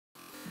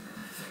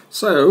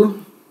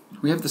So,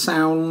 we have the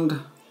sound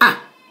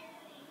ah.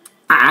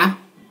 Ah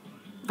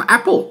for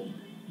apple.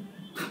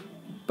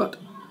 But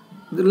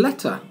the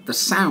letter, the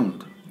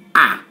sound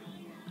ah,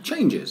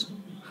 changes.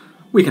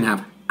 We can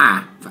have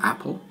ah for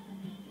apple,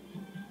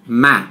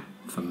 ma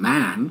for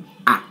man,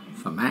 ah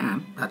for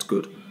man, that's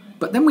good.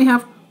 But then we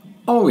have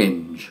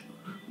orange,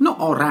 not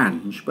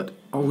orange, but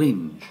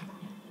orange.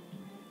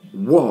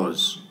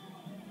 Was,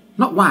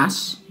 not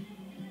was,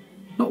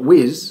 not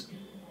whiz,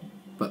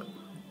 but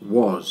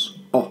was,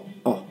 oh,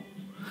 oh.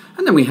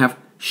 And then we have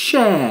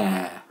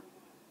share,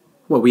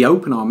 well, we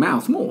open our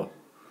mouth more.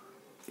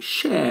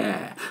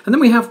 Share. And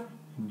then we have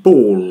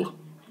ball,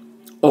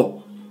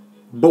 oh,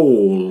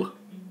 ball.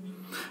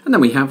 And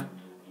then we have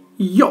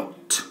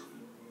yacht.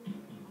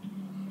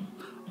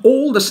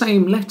 All the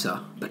same letter,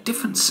 but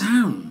different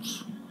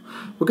sounds.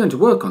 We're going to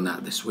work on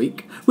that this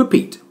week.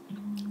 Repeat.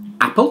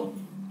 Apple.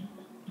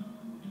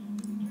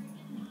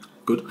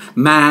 Good.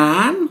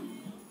 Man.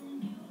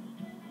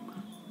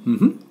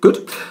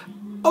 Good.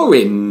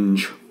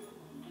 Orange.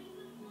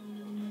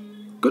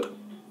 Good.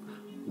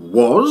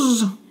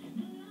 Was.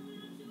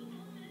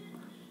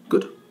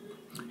 Good.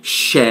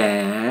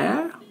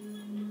 Share.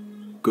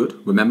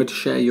 Good. Remember to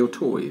share your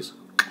toys.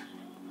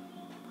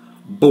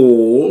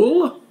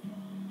 Ball.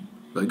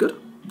 Very good.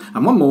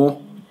 And one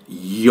more.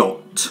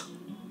 Yacht.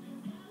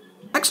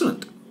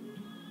 Excellent.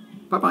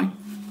 Bye-bye.